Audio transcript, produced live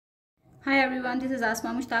Hi everyone, this is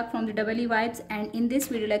Asma Mushtaq from the eevibes, and in this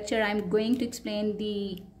video lecture I am going to explain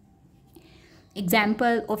the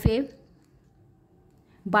example of a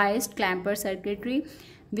biased clamper circuitry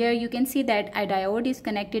where you can see that a diode is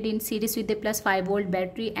connected in series with the plus 5 volt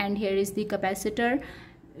battery, and here is the capacitor.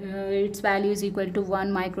 Its value is equal to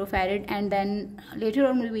 1 microfarad, and then later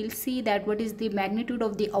on we will see that what is the magnitude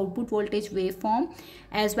of the output voltage waveform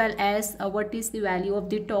as well as what is the value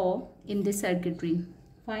of the tau in this circuitry.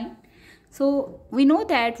 Fine. So we know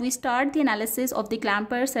that we start the analysis of the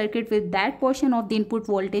clamper circuit with that portion of the input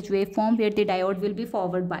voltage waveform where the diode will be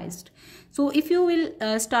forward biased. So if you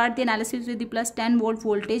will start the analysis with the plus 10 volt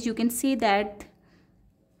voltage, you can see that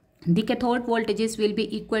the cathode voltages will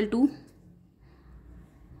be equal to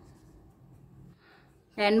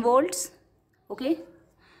 10 volts, okay,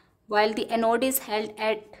 while the anode is held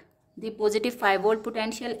at the positive 5 volt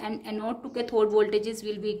potential, and anode to cathode voltages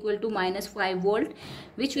will be equal to minus 5 volt,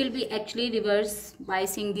 which will be actually reverse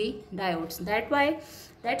biasing the diodes.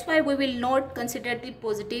 That's why we will not consider the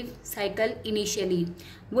positive cycle initially.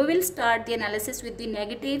 We will start the analysis with the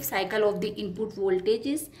negative cycle of the input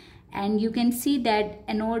voltages, and you can see that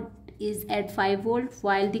anode is at 5 volt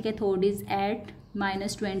while the cathode is at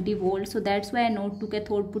minus 20 volts. So that's why anode to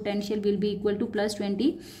cathode potential will be equal to plus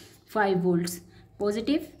 25 volts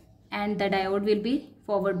positive, and the diode will be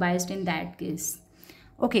forward biased in that case.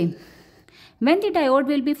 Okay, when the diode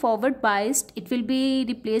will be forward biased, it will be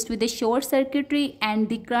replaced with a short circuitry, and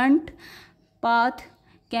the current path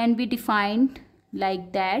can be defined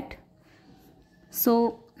like that.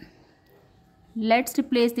 So let's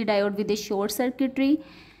replace the diode with a short circuitry,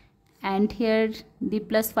 and here the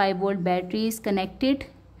plus 5 volt battery is connected,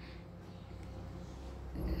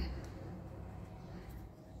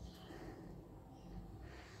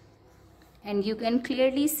 and you can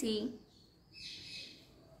clearly see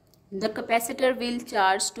the capacitor will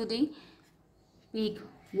charge to the peak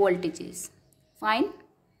voltages. Fine.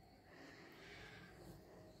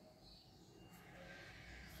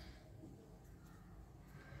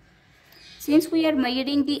 Since we are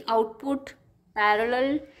measuring the output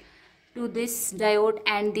parallel to this diode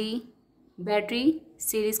and the battery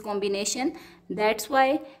series combination, that's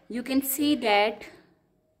why you can see that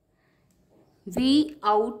V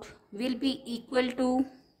out will be equal to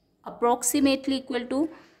approximately equal to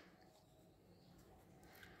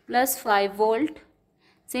plus 5 volt,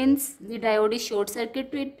 since the diode is short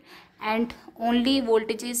circuited and only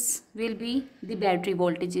voltages will be the battery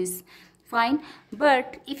voltages. Fine.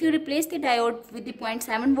 But if you replace the diode with the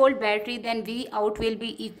 0.7 volt battery, then V out will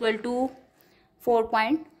be equal to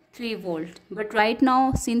 4.3 volt. But right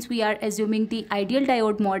now, since we are assuming the ideal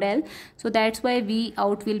diode model, so that's why V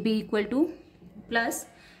out will be equal to plus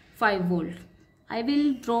 5 volt. I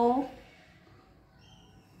will draw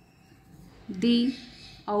the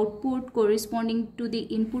output corresponding to the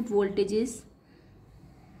input voltages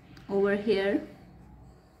over here.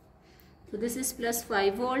 So this is plus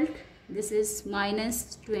 5 volt, this is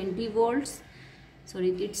minus 20 volts,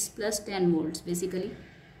 sorry, it's plus 10 volts basically.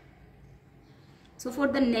 So for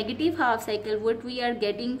the negative half cycle, what we are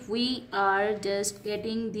getting, we are just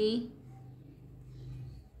getting the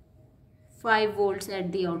 5 volts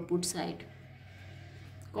at the output side,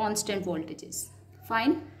 constant voltages.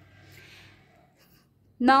 Fine.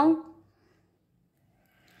 Now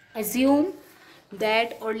assume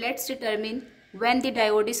that, or let's determine, when the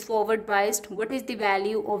diode is forward biased, what is the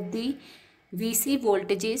value of the VC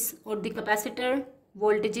voltages or the capacitor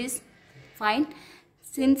voltages. Fine.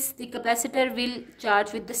 Since the capacitor will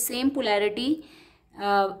charge with the same polarity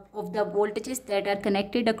of the voltages that are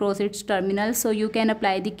connected across its terminals, so you can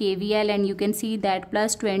apply the KVL, and you can see that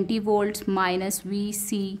plus 20 volts minus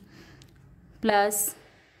VC plus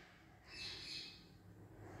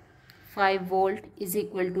 5 volt is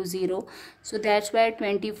equal to 0. So that's why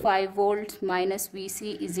 25 volts minus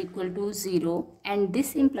VC is equal to 0, and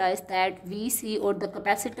this implies that VC or the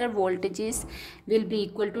capacitor voltages will be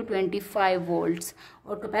equal to 25 volts,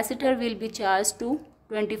 or capacitor will be charged to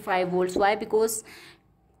 25 volts. Why? Because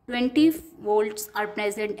 20 volts are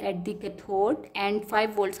present at the cathode and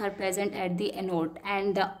 5 volts are present at the anode,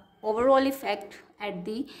 and the overall effect at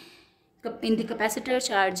the in the capacitor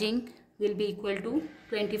charging will be equal to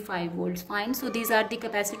 25 volts. Fine. So these are the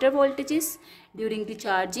capacitor voltages during the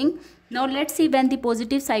charging. Now let's see when the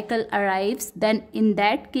positive cycle arrives, then in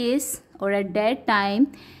that case or at that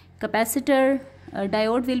time, capacitor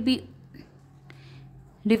diode will be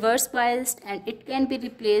reverse biased, and it can be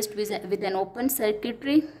replaced with an open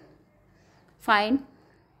circuitry. Fine.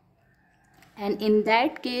 And in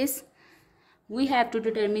that case we have to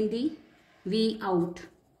determine the V out.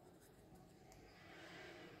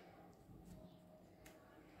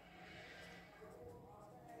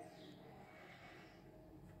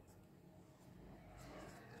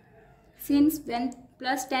 since when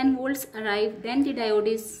plus 10 volts arrive, then the diode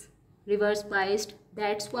is reverse biased.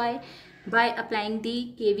 That's why by applying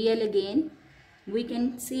the KVL again, we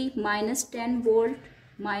can see minus 10 volt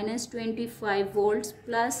minus 25 volts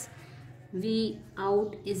plus V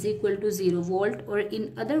out is equal to 0 volt, or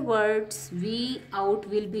in other words V out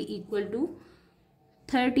will be equal to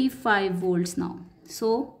 35 volts now.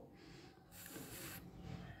 So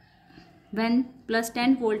when plus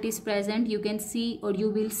 10 volt is present, you can see, or you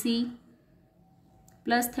will see,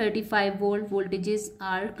 plus 35 volt voltages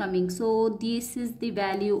are coming. So this is the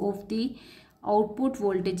value of the output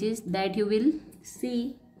voltages that you will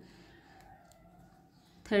see,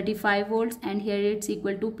 35 volts, and here it's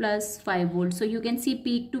equal to plus 5 volts. So you can see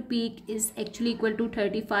peak to peak is actually equal to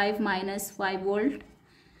 35 minus 5 volt,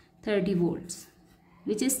 30 volts,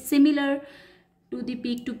 which is similar to the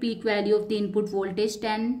peak to peak value of the input voltage,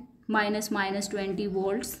 10 minus 20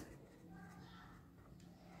 volts,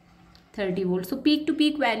 30 volts. So peak to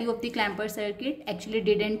peak value of the clamper circuit actually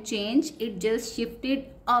didn't change, it just shifted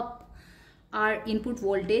up our input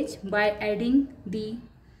voltage by adding the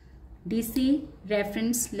DC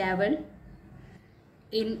reference level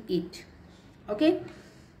in it. Okay,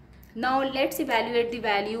 now let's evaluate the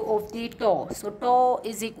value of the tau. So tau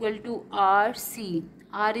is equal to RC.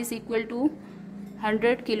 R is equal to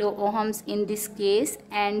 100 kilo ohms in this case,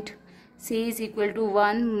 and C is equal to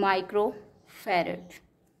 1 microfarad.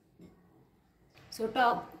 So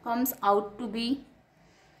tau comes out to be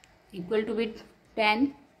equal to with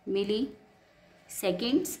 10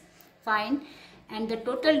 milliseconds. Fine. And the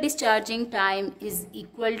total discharging time is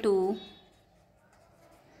equal to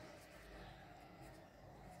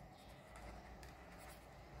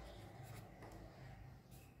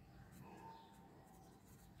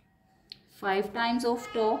 5 times of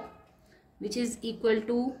tau, which is equal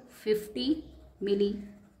to 50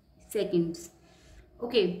 milliseconds.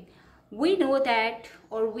 Okay, we know that,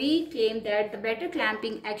 or we claim that the better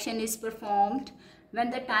clamping action is performed when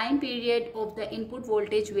the time period of the input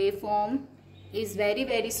voltage waveform is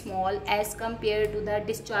very small as compared to the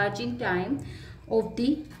discharging time of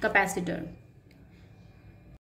the capacitor.